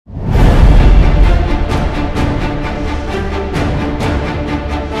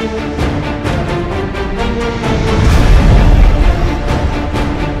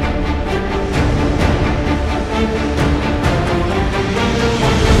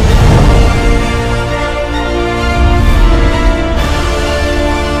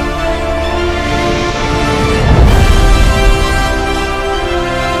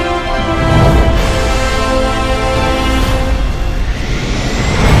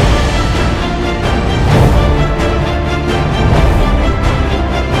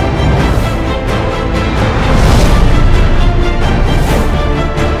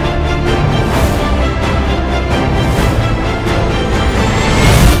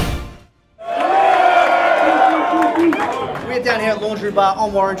here at Laundry Bar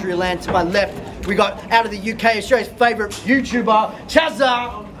on Warrantry Land. To my left, we got out of the UK, Australia's favourite YouTuber,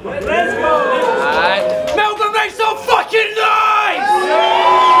 Chazza. Let's go! Melbourne makes some fucking noise!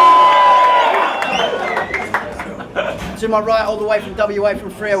 To my right, all the way from WA,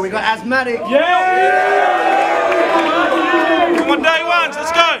 from Freo, we got Azmatik. Come on, day ones,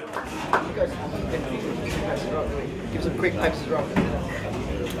 let's go! Give some quick paces, right?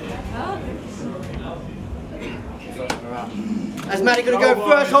 Azmatik gonna go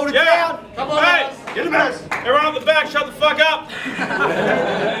first, hold it down. Come on, hey, get the best. Everyone at the back, shut the fuck up.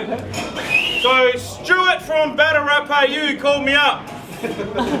 So, Stuart from BATTLERAP.AU called me up.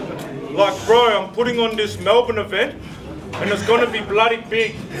 Like, bro, I'm putting on this Melbourne event and it's gonna be bloody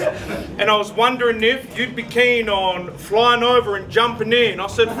big. And I was wondering if you'd be keen on flying over and jumping in. I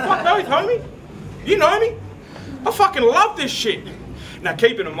said, fuck oath, homie. You know me. I fucking love this shit. Now,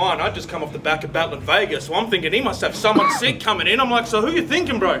 keeping in mind, I just come off the back of Battle in Vegas, so I'm thinking he must have someone sick coming in. I'm like, so who you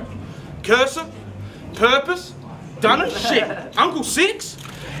thinking, bro? Cursor? Purpose? Done it? Shit. Uncle Six?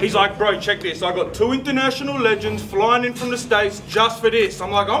 He's like, bro, check this. I got 2 international legends flying in from the States just for this.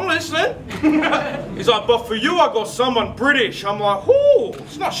 I'm like, I'm listening. He's like, but for you, I got someone British. I'm like, ooh,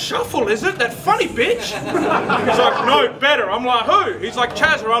 it's not Shuffle, is it? That funny bitch. He's like, no, better. I'm like, who? He's like,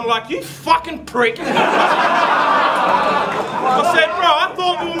 Chazza. I'm like, you fucking prick. I said, bro, I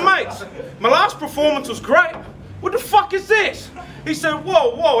thought we were mates. My last performance was great. What the fuck is this? He said,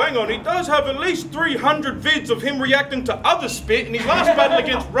 whoa, hang on, he does have at least 300 vids of him reacting to other spit, and his last battle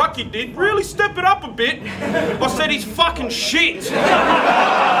against Rucky did really step it up a bit. I said, he's fucking shit.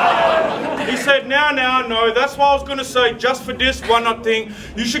 He said, no, that's why I was gonna say, just for this one thing,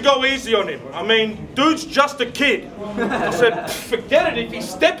 you should go easy on him. I mean, dude's just a kid. I said, forget it, if he's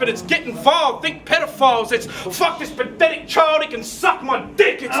stepping, it's getting vile. Think pedophiles, it's fuck this pathetic child, he can suck my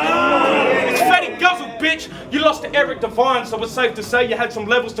dick. It's fatty guzzle, bitch. You lost to Eric Devine, so it's safe to say you had some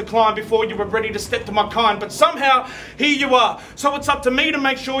levels to climb before you were ready to step to my kind, but somehow, here you are. So it's up to me to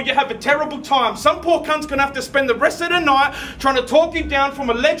make sure you have a terrible time. Some poor cunt's gonna have to spend the rest of the night trying to talk you down from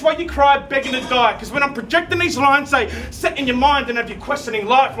a ledge while you cry, begging to die. Because when I'm projecting these lines, they set in your mind and have you questioning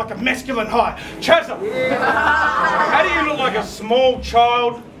life like a masculine high. Chazza, how do you look like a small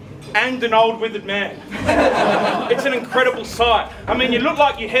child and an old withered man? It's an incredible sight. I mean, you look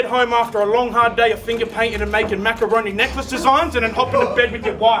like you head home after a long hard day of finger painting and making macaroni necklace designs and then hopping to bed with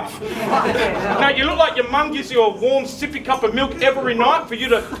your wife. Now, you look like your mum gives you a warm sippy cup of milk every night for you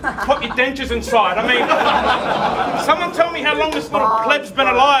to put your dentures inside. I mean, someone tell me how long this little pleb's been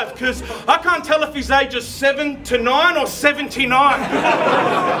alive, because I can't tell if he's ages 7 to 9 or 79.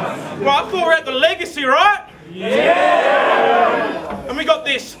 Well, I thought we're at the legacy, right? Yeah! And we got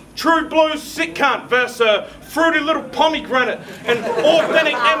this true blues sick cunt versus fruity little pomegranate, and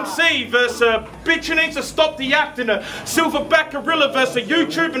authentic MC versus bitch who needs to stop the act, and a silverback gorilla versus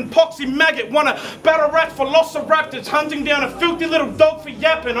YouTube and poxy maggot. Won a battle rap for velociraptors hunting down a filthy little dog for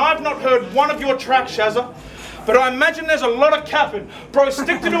yapping. I've not heard one of your tracks, Chazza, but I imagine there's a lot of capping. Bro,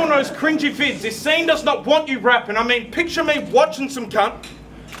 stick to doing those cringy vids. This scene does not want you rapping. I mean, picture me watching some cunt.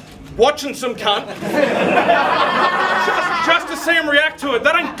 Just to see him react to it.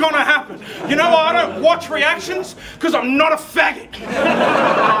 That ain't gonna happen. You know why I don't watch reactions? Because I'm not a faggot.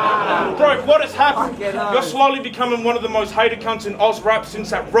 Bro, what has happened? You're slowly becoming one of the most hated cunts in Oz rap since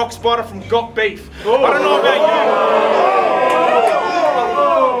that rock spider from Got Beef. I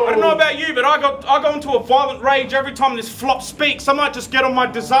don't know about you, but I go into a violent rage every time this flop speaks. I might just get on my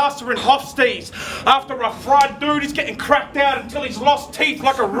disaster in Hofstees. After a fried dude, he's getting cracked out until he's lost teeth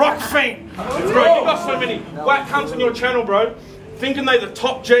like a rock fiend. Bro, you got so many whack cunts on your channel, bro, thinking they're the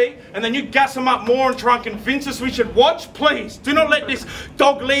top G, and then you gas them up more and try and convince us we should watch. Please, do not let this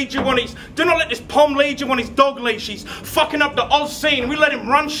dog lead you on his, do not let this pom lead you on his dog leash. He's fucking up the Oz scene. We let him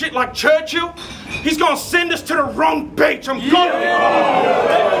run shit like Churchill. He's gonna send us to the wrong beach. I'm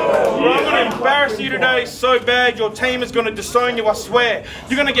gonna embarrass you today so bad your team is gonna disown you, I swear.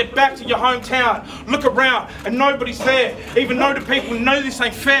 You're gonna get back to your hometown, look around, and nobody's there. Even though the people know this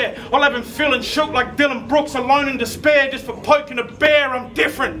ain't fair. I'll have him feeling shook like Dylan Brooks, alone in despair, just for poking a bear. I'm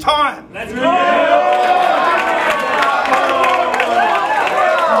different time. Let's go!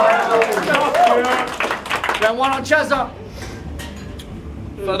 Round one on Chazza.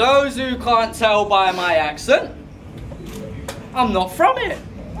 For those who can't tell by my accent, I'm not from it.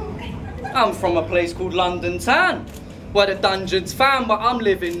 I'm from a place called London Town, where the dungeon's found, but I'm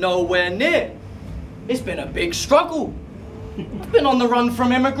living nowhere near. It's been a big struggle. I've been on the run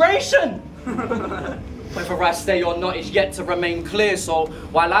from immigration. Whether I stay or not is yet to remain clear, so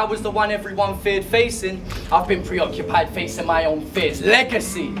while I was the one everyone feared facing, I've been preoccupied facing my own fears.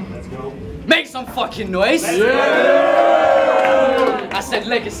 Legacy. Let's go. Make some fucking noise. Yeah. I said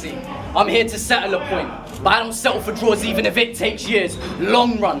legacy. I'm here to settle a point, but I don't settle for draws even if it takes years.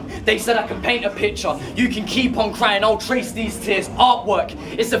 Long run, they said I can paint a picture. You can keep on crying, I'll trace these tears. Artwork,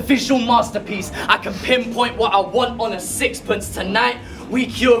 it's a visual masterpiece. I can pinpoint what I want on a sixpence. Tonight, we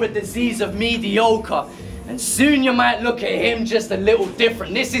cure a disease of mediocre. And soon you might look at him just a little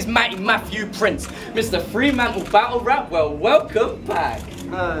different. This is Matthew Prince, Mr. Fremantle Battle Rap. Well, welcome back.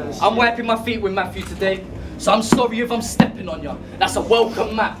 I'm wiping my feet with Matthew today, so I'm sorry if I'm stepping on you. That's a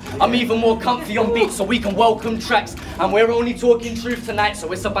welcome map. I'm even more comfy on beat, so we can welcome tracks. And we're only talking truth tonight,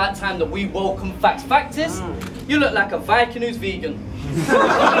 so it's about time that we welcome facts. Fact is, you look like a Viking who's vegan.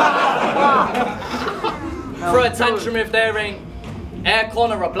 Throw a tantrum if there ain't aircon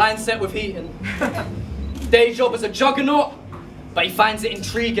or a blind set with heating. Day job as a juggernaut, but he finds it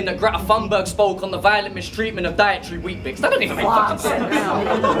intriguing that Greta Thunberg spoke on the violent mistreatment of dietary wheat bix. That don't even make fucking sense.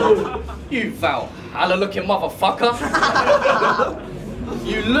 You Valhalla looking motherfucker.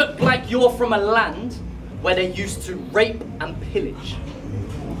 You look like you're from a land where they used to rape and pillage.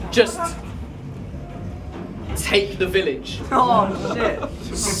 Just take the village. Oh shit.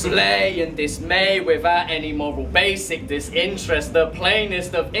 Slay and dismay without any moral basic disinterest. The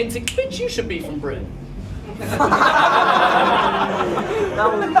plainest of intellect. Bitch, you should be from Britain. That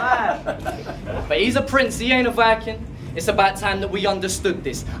was bad. But he's a prince, he ain't a Viking. It's about time that we understood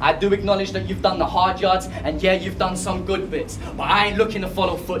this. I do acknowledge that you've done the hard yards, and yeah, you've done some good bits. But I ain't looking to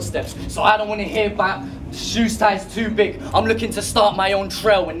follow footsteps, so I don't want to hear about shoes ties too big. I'm looking to start my own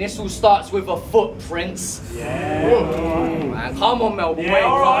trail, and this all starts with a footprints. Yeah. Man, come on, Mel. Yeah,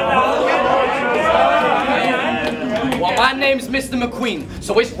 well, my name's Mr. McQueen,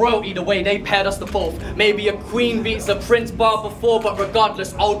 so it's royalty the way they paired us to both. Maybe a queen beats a prince bar before, but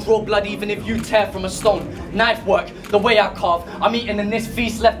regardless, I'll draw blood even if you tear from a stone. Knife work, the way I carve, I'm eating in this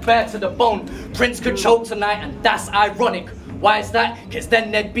feast left bare to the bone. Prince could choke tonight, and that's ironic. Why is that? Because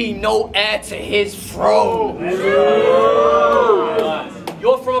then there'd be no heir to his throne.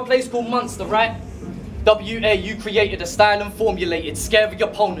 You're from a place called Munster, right? WA, you created a style and formulated, scary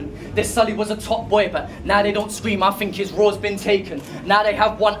opponent. This Sully was a top boy, but now they don't scream, I think his raw's been taken. Now they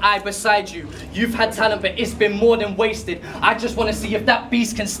have one eye beside you. You've had talent, but it's been more than wasted. I just want to see if that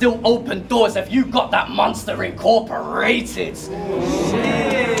beast can still open doors. Have you got that Monster Incorporated?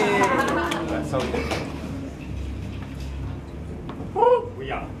 Shit. That's so good. We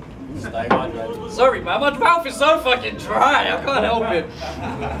are. Sorry, man, my mouth is so fucking dry, I can't help it.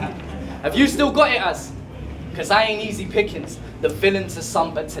 Have you still got it, Az? Cause I ain't easy pickings. The villain to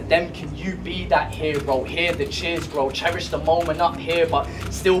some, but to them, can you be that hero? Hear the cheers grow, cherish the moment up here, but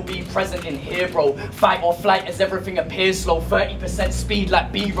still be present in here, bro. Fight or flight as everything appears slow. 30% speed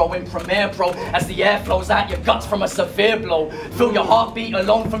like B-roll in Premiere, bro. As the air flows out your guts from a severe blow. Feel your heartbeat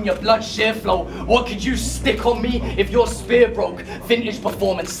alone from your blood sheer flow. What could you stick on me if your spear broke? Vintage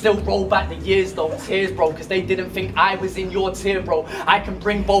performance, still roll back the years though. Tears, bro, cause they didn't think I was in your tier, bro. I can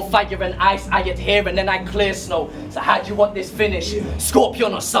bring both fire and ice, I adhere and then I clear snow. So how'd you want this finish?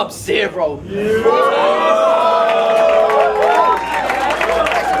 Scorpion or Sub-Zero?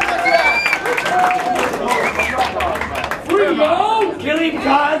 Kill him,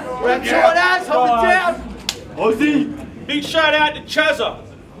 guys! That's what ass, hold it down! Ozzy! Big shout out to Chazza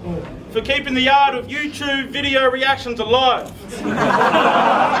for keeping the art of YouTube video reactions alive.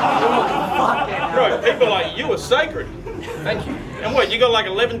 Bro, people like you are sacred. Thank you. And what, you got like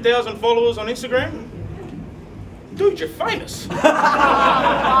 11,000 followers on Instagram? Dude, you're famous.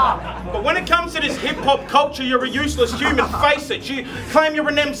 But when it comes to this hip-hop culture, you're a useless human, face it. You claim you're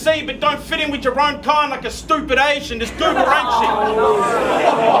an MC, but don't fit in with your own kind like a stupid Asian. This goober ain't shit.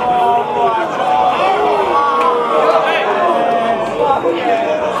 Hey.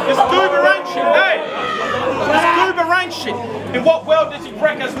 This goober ain't shit, hey. This goober ain't shit. In what world does he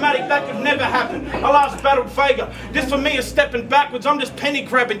wreck Azmatik? That could never happen. I last battled Vega. This for me is stepping backwards. I'm just penny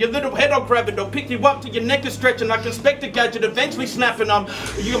grabbing. Your little head I'll grab it. I'll pick you up till your neck is stretching. I can expect the gadget eventually snapping.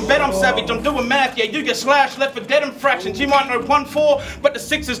 You can bet I'm savage. I'm doing math. Yeah, you get slashed, left for dead in fractions. You might know 1-4, but the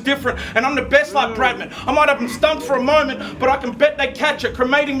 6 is different. And I'm the best like Bradman. I might have him stumped for a moment, but I can bet they catch it.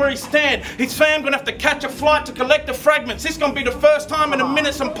 Cremating where he stand. His fam gonna have to catch a flight to collect the fragments. This gonna be the first time in a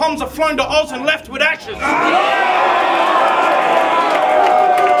minute some palms have flown to Oz and left with ashes.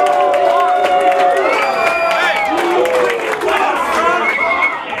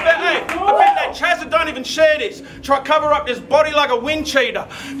 Chazza don't even share this. Try cover up this body like a wind cheater.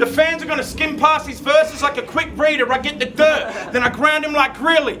 The fans are gonna skim past these verses like a quick reader. I get the dirt, then I ground him like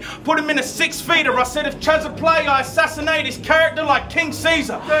Greeley. Put him in a 6-feeder. I said if Chazza play, I assassinate his character like King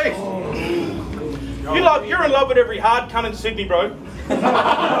Caesar. You're in love with every hard cunt in Sydney, bro.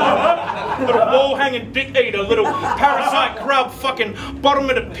 But little wall-hanging dick eater, little parasite grub, fucking bottom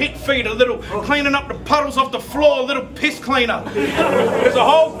of the pit feeder, little cleaning up the puddles off the floor, little piss cleaner. There's a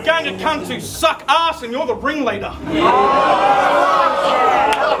whole gang of cunts who suck ass and you're the ringleader.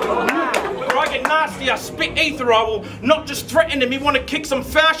 I get nasty, I spit ether, I will not just threaten him, he want to kick some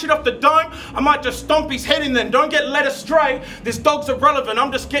foul shit off the dome, I might just stomp his head in then. Don't get led astray, this dog's irrelevant,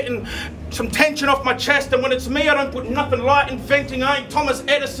 I'm just getting some tension off my chest, and when it's me I don't put nothing light in venting. I ain't Thomas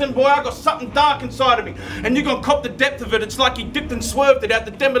Edison, boy, I got something dark inside of me, and you gonna cop the depth of it. It's like he dipped and swerved it at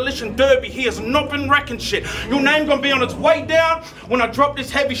the demolition derby. He has not been wrecking shit. Your name gonna be on its way down when I drop this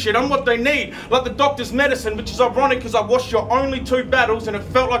heavy shit. I'm what they need, like the doctor's medicine, which is ironic because I watched your only 2 battles and it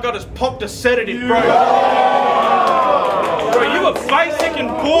felt like I just popped a sedative, bro. Bro, you are basic and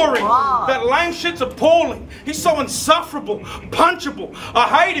boring. That lame shit's appalling. He's so insufferable, punchable. I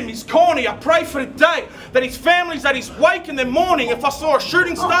hate him, he's corny. I pray for the day that his family's at his wake in the morning. If I saw a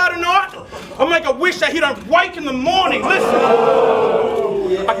shooting star tonight, I'll make a wish that he don't wake in the morning.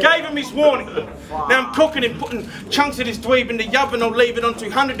 Listen, I gave him his warning. Now I'm cooking him, putting chunks of his dweeb in the oven. I'll leave it on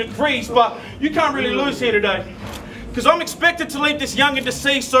 200 degrees, but you can't really lose here today. Because I'm expected to leave this young and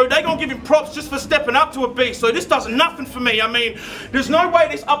deceased, so they gonna give him props just for stepping up to a beast. So this does nothing for me. I mean, there's no way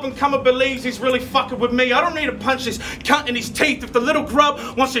this up-and-comer believes he's really fucking with me. I don't need to punch this cunt in his teeth. If the little grub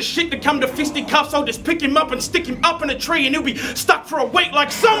wants his shit to come to fisticuffs, I'll just pick him up and stick him up in a tree and he'll be stuck for a week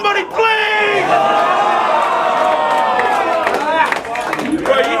like somebody please!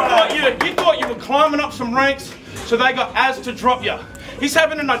 Bro, you thought you were climbing up some ranks, so they got Az to drop you. He's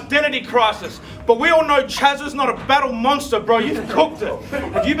having an identity crisis. But we all know Chazza's not a battle monster, bro. You've cooked it.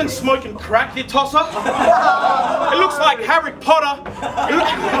 Have you been smoking crack, you tosser? It looks like Harry Potter.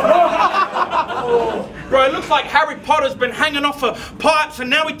 Bro, it looks like Harry Potter's been hanging off of pipes and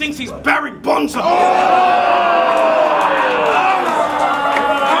now he thinks he's Barry Bonds. For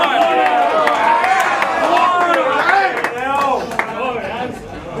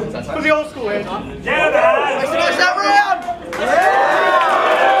the old school, eh? Yeah, man! Nice that round!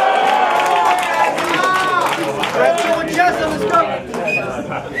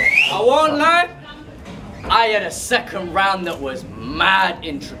 I won't lie, I had a second round that was mad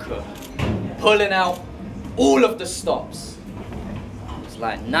intricate, pulling out all of the stops. It was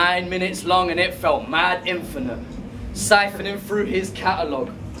like 9 minutes long and it felt mad infinite, siphoning through his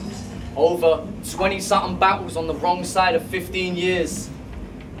catalogue. Over 20-something battles on the wrong side of 15 years.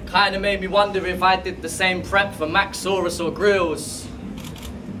 Kinda made me wonder if I did the same prep for Maxsaurus or Grills.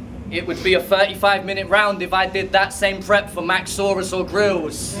 It would be a 35-minute round if I did that same prep for Maxsaurus or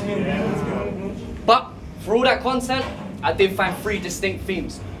Grills. But for all that content, I did find 3 distinct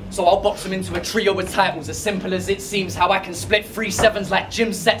themes. So I'll box them into a trio with titles, as simple as it seems. How I can split 3 7s like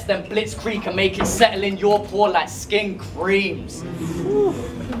gym sets, then blitzkrieg and make it settle in your paw like skin creams.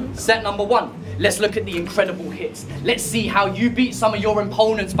 Set number 1. Let's look at the incredible hits. Let's see how you beat some of your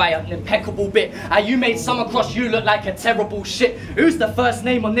opponents by an impeccable bit. How you made some across you look like a terrible shit. Who's the first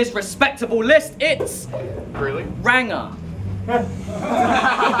name on this respectable list? It's... Really? Ranger. Ranger?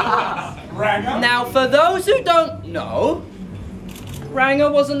 Now, for those who don't know, Ranger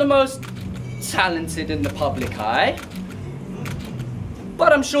wasn't the most talented in the public eye.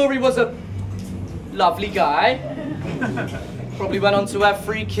 But I'm sure he was a lovely guy. Probably went on to have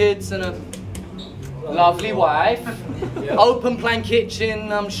 3 kids and a lovely wife. Yep. Open plan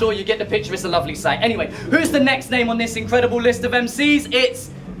kitchen. I'm sure you get the picture. It's a lovely sight. Anyway, who's the next name on this incredible list of MCs? It's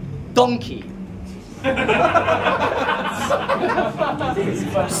Donkey.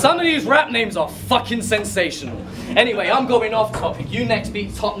 Some of these rap names are fucking sensational. Anyway, I'm going off topic. You next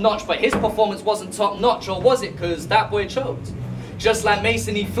beat top notch, but his performance wasn't top notch, or was it? Because that boy choked. Just like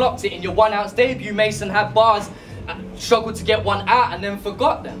Mason, he flopped it in your 1 ounce debut. Mason had bars, struggled to get one out, and then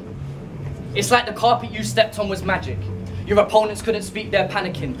forgot them. It's like the carpet you stepped on was magic. Your opponents couldn't speak, they're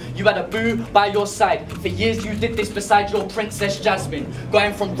panicking. You had a boo by your side. For years you did this beside your Princess Jasmine.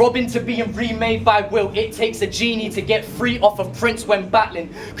 Going from Robin to being remade by Will. It takes a genie to get free off of Prince when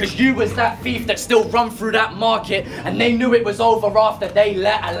battling. Cause you was that thief that still run through that market. And they knew it was over after they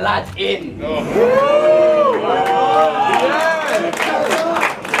let a lad in.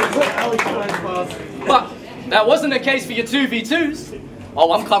 But that wasn't the case for your 2v2s.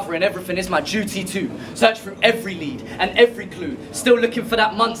 Oh, I'm covering everything, it's my duty too. Search through every lead and every clue. Still looking for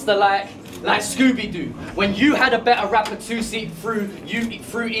that monster like Scooby-Doo. When you had a better rapper 2-seek through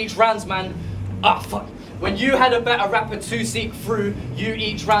each rounds, man. When you had a better rapper 2-seek through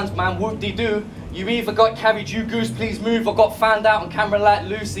each rounds, man, whoop-de-doo. You either got carried, you goose, please move, or got found out on camera like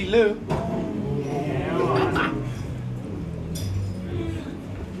Lucy Lou.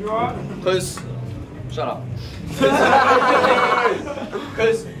 You alright? Cause, shut up.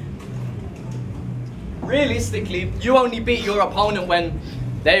 Because realistically, you only beat your opponent when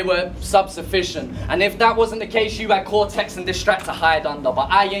they were sub-sufficient. And if that wasn't the case, you had Cortex and Distract to hide under, but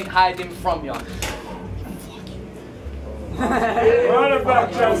I ain't hiding from you. Run it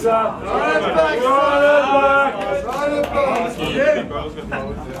back, Chazza. Run it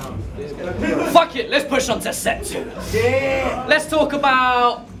back. Fuck it, let's push on to set 2. Yeah. Let's talk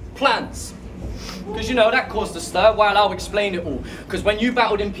about plans. Because you know, that caused a stir, while I'll explain it all. Because when you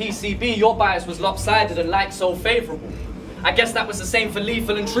battled in PCB, your bias was lopsided and like so favourable. I guess that was the same for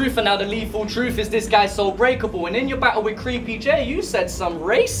Lethal and Truth, and now the lethal truth is this guy's so breakable. And in your battle with Creepy J, you said some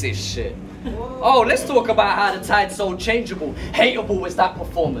racist shit. Oh, let's talk about how the tide's so changeable. Hateable was that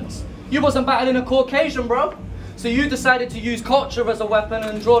performance. You wasn't battling a Caucasian, bro. So you decided to use culture as a weapon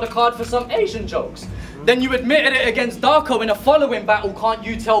and draw the card for some Asian jokes. Then you admitted it against Darko in a following battle. Can't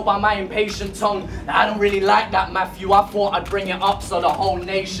you tell by my impatient tongue that I don't really like that, Matthew? I thought I'd bring it up so the whole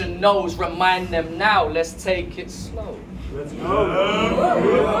nation knows. Remind them now, let's take it slow. Let's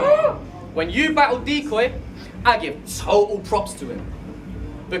go. When you battled Decoy, I give total props to him.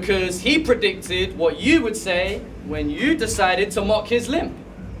 Because he predicted what you would say when you decided to mock his limp.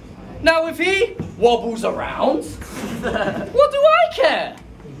 Now if he wobbles around, what do I care?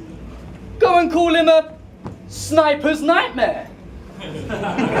 Go and call him a sniper's nightmare.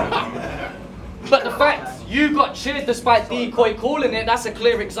 But the fact you got cheered despite Decoy calling it, that's a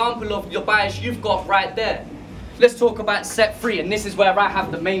clear example of your bias you've got right there. Let's talk about set 3, and this is where I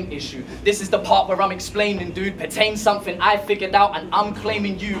have the main issue. This is the part where I'm explaining, dude, pertains something I figured out, and I'm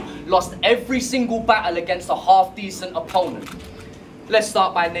claiming you lost every single battle against a half-decent opponent. Let's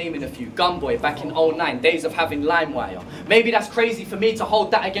start by naming a few. Gunboy back in 09, days of having LimeWire. Maybe that's crazy for me to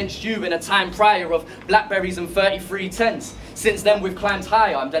hold that against you in a time prior of Blackberries and 3310s. Since then we've climbed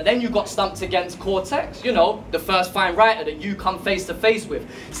higher, and then you got stumped against Cortex. You know, the first fine writer that you come face to face with.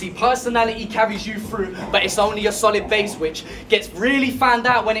 See, personality carries you through, but it's only a solid base, which gets really found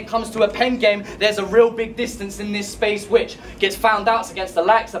out when it comes to a pen game. There's a real big distance in this space, which gets found out against the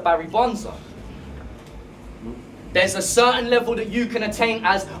likes of Barry Bonza. There's a certain level that you can attain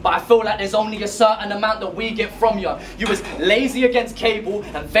as, but I feel like there's only a certain amount that we get from you. You was lazy against Cable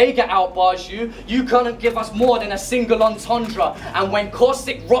and Vega outbars you. You couldn't give us more than a single entendre. And when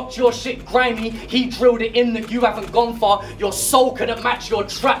Caustic rocked your shit grimy, he drilled it in that you haven't gone far. Your soul couldn't match your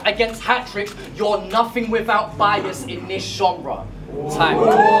trap against hat tricks. You're nothing without bias in this genre. Time.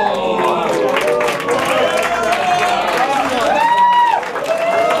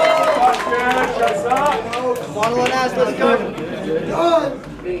 Final one as, let's go.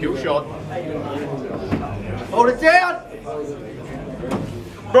 Kill shot. Hold it down.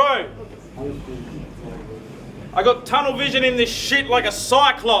 Bro, I got tunnel vision in this shit like a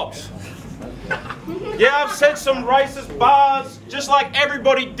cyclops. Yeah, I've said some racist bars, just like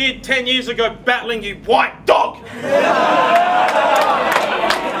everybody did 10 years ago battling you white dog.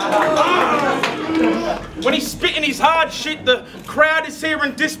 When he's spitting his hard shit, the crowd is here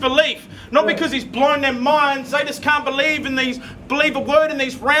in disbelief. Not because he's blown their minds, they just can't believe a word in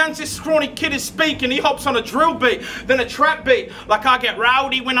these rounds. This scrawny kid is speaking, he hops on a drill beat, then a trap beat. Like I get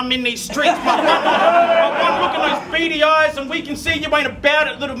rowdy when I'm in these streets. But one look in those beady eyes and we can see you ain't about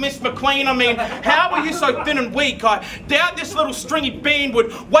it, little Miss McQueen. I mean, how are you so thin and weak? I doubt this little stringy bean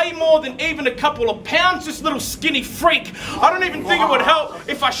would weigh more than even a couple of pounds, this little skinny freak. I don't even think it would help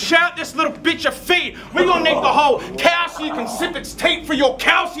if I shout this little bitch a feed. We're gonna need the whole cow so you can sip its teat for your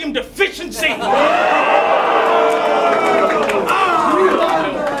calcium deficiency.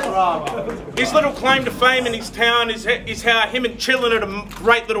 His little claim to fame in his town is how him and Chillin are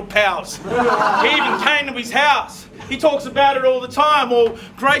great little pals. He even came to his house. He talks about it all the time, all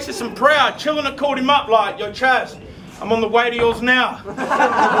gracious and proud. Chillin called him up like, yo Chaz, I'm on the way to yours now.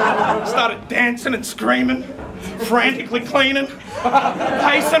 Started dancing and screaming, frantically cleaning,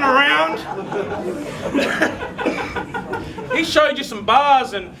 pacing around. He showed you some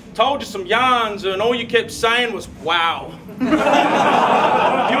bars and told you some yarns, and all you kept saying was, wow. You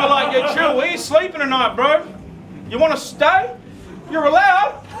were like, yeah, chill, where you sleeping tonight, bro? You want to stay? You're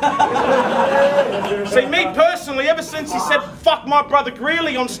allowed. See, me personally, ever since he said, fuck my brother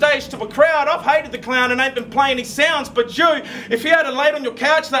Greeley on stage to a crowd, I've hated the clown and ain't been playing his sounds. But you, if he had laid on your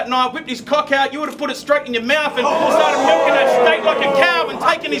couch that night, whipped his cock out, you would have put it straight in your mouth and started milking that steak like a cow and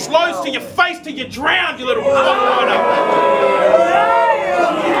taking his loads to your face till you drowned, you little fuck.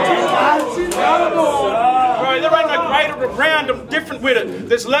 Bro, there ain't no greater around, I'm different with it.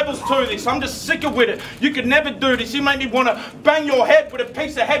 There's levels to this, I'm just sicker with it. You could never do this, you make me want to bang your head with a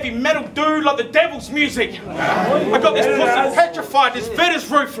piece of heavy metal, dude, like the devil's music. I got this pussy petrified, this vet is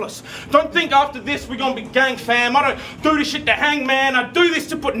ruthless. Don't think after this we're gonna be gang fam. I don't do this shit to hang man, I do this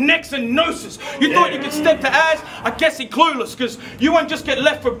to put necks and nooses. You thought you could step to Az? I guess you're clueless, cause you won't just get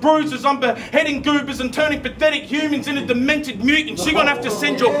left with bruises. I'm beheading goobers and turning pathetic humans into demented mutants. You're gonna have to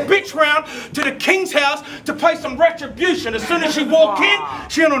send your bitch round to the king's house to pay some retribution. As soon as she walk in,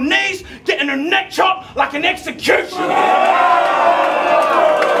 she on her knees, getting her neck chopped like an execution.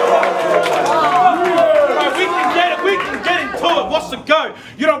 We can get into it. What's the go?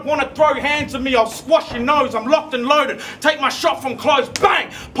 You don't want to throw hands at me, I'll squash your nose. I'm locked and loaded. Take my shot from close, bang!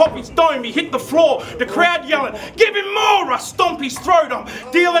 Pop his dome, he hit the floor. The crowd yelling, give him more! I stomp his throat, I'm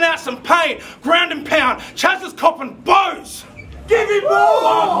dealing out some pain. Ground and pound, Chazza's copping bows. Give him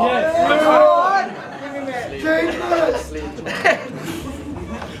more!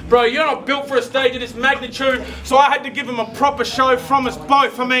 Bro, you're not built for a stage of this magnitude, so I had to give him a proper show from us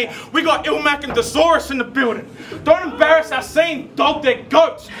both. I mean, we got Ilmac and Thesaurus in the building. Don't embarrass our scene, dog, they're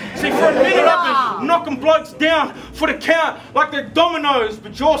goats. See, for a minute I've been knocking blokes down for the count like they're dominoes,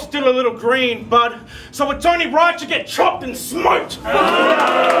 but you're still a little green, bud. So it's only right you get chopped and smoked. Running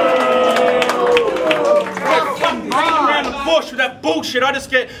around the bush with that bullshit, I just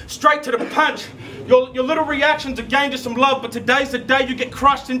get straight to the punch. Your little reactions are gained to some love, but today's the day you get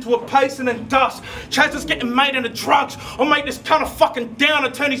crushed into a paste and then dust. Chazza's getting made into drugs. I'll make this cunt of fucking down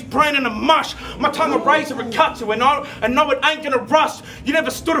and turn his brain into mush. My tongue a razor and cut you, and no, it ain't gonna rust. You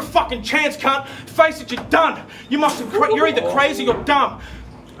never stood a fucking chance, cunt. Face it, you're done. You're either crazy or dumb.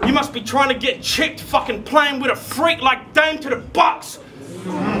 You must be trying to get chipped, fucking playing with a freak like Dame to the Bucks.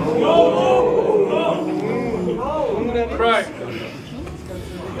 Right.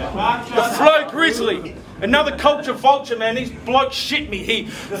 The Flow Grizzly, another culture vulture, man. These blokes shit me. He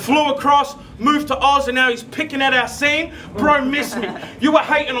flew across, moved to Oz, and now he's picking at our scene. Bro, miss me. You were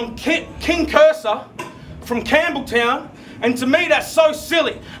hating on King Cursor from Campbelltown, and to me that's so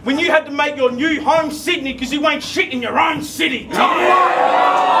silly. When you had to make your new home Sydney because you ain't shit in your own city.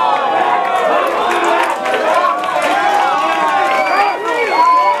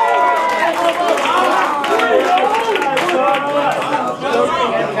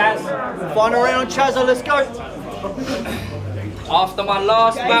 Final round, Chazza, let's go. After my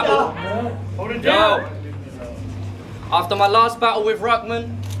last battle, after my last battle with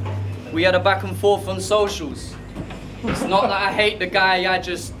Ruckman, we had a back and forth on socials. It's not that I hate the guy, I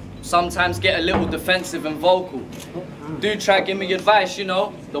just sometimes get a little defensive and vocal. Dude tried to give me advice, you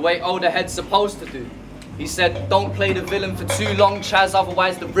know, the way older head's supposed to do. He said, don't play the villain for too long, Chaz,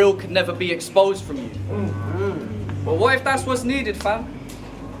 otherwise the real could never be exposed from you. But what if that's what's needed, fam?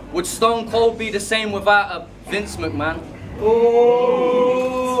 Would Stone Cold be the same without a Vince McMahon?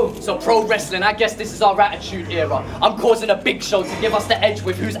 Oh. So pro wrestling, I guess this is our attitude era. I'm causing a big show to give us the edge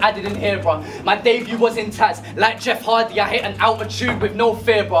with who's added in here, bruh. My debut was in Taz, like Jeff Hardy, I hit an altitude with no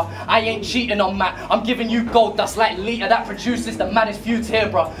fear, bruh. I ain't cheating on Matt, I'm giving you gold dust like Lita that produces the maddest feuds here,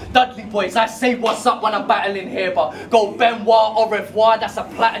 bruh. Dudley boys, I say what's up when I'm battling here, bruh. Go Benoit, au revoir, that's a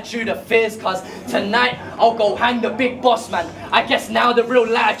platitude of fears, cuz tonight I'll go hang the big boss, man. I guess now the real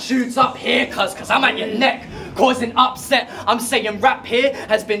latitude's up here, cuz I'm at your neck. Causing upset, I'm saying rap here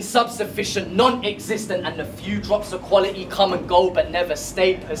has been sub-sufficient, non-existent, and the few drops of quality come and go but never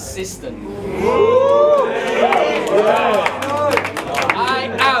stay persistent.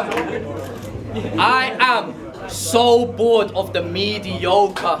 I am so bored of the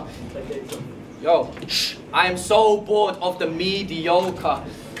mediocre. I am so bored of the mediocre,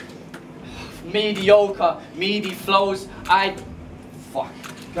 meaty flows. Fuck.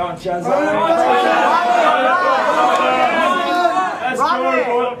 Go on, Chazza.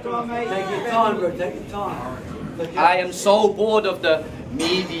 Take your time, bro. Take your time. I am so bored of the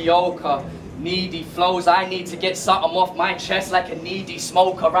mediocre, needy flows. I need to get something off my chest like a needy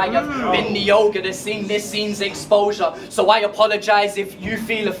smoker. I have been the yoga to sing this scene's exposure, so I apologize if you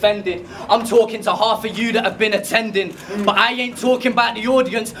feel offended. I'm talking to half of you that have been attending, but I ain't talking about the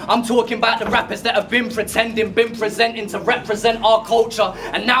audience. I'm talking about the rappers that have been pretending, been presenting to represent our culture,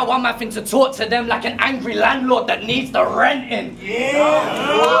 and now I'm having to talk to them like an angry landlord that needs the rent in.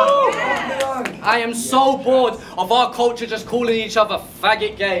 I am so bored of our culture just calling each other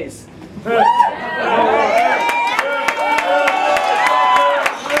faggot gays.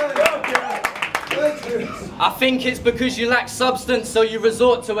 I think it's because you lack substance, so you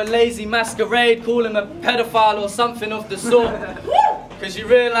resort to a lazy masquerade, call him a pedophile or something of the sort. Because you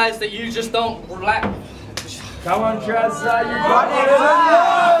realise that you just don't lack. Come on, Chazza, you got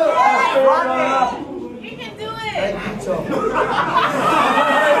it. You can do it. Run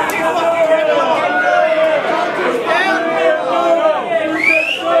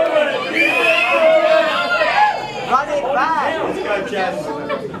it back. Let's go, Chaz.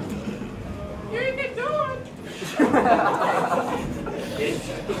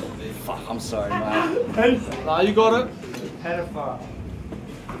 Fuck, I'm sorry, man. Nah, you got it. Pedophile.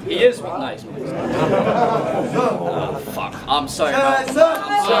 He is what nice, man. Fuck, I'm sorry, man. I'm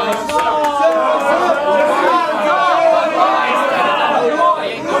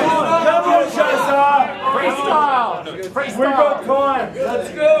Freestyle. We got time. Let's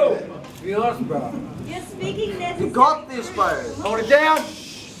go. Be honest, bro. You're speaking this. You got this, bro. Hold it down.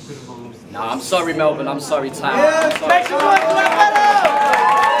 Nah, I'm sorry, Melbourne. I'm sorry, Town. Yes, make some noise for that battle!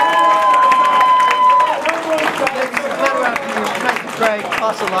 Great,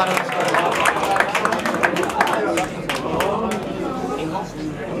 pass a lot of.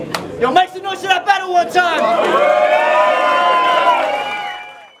 Yo, make some noise for that battle one time!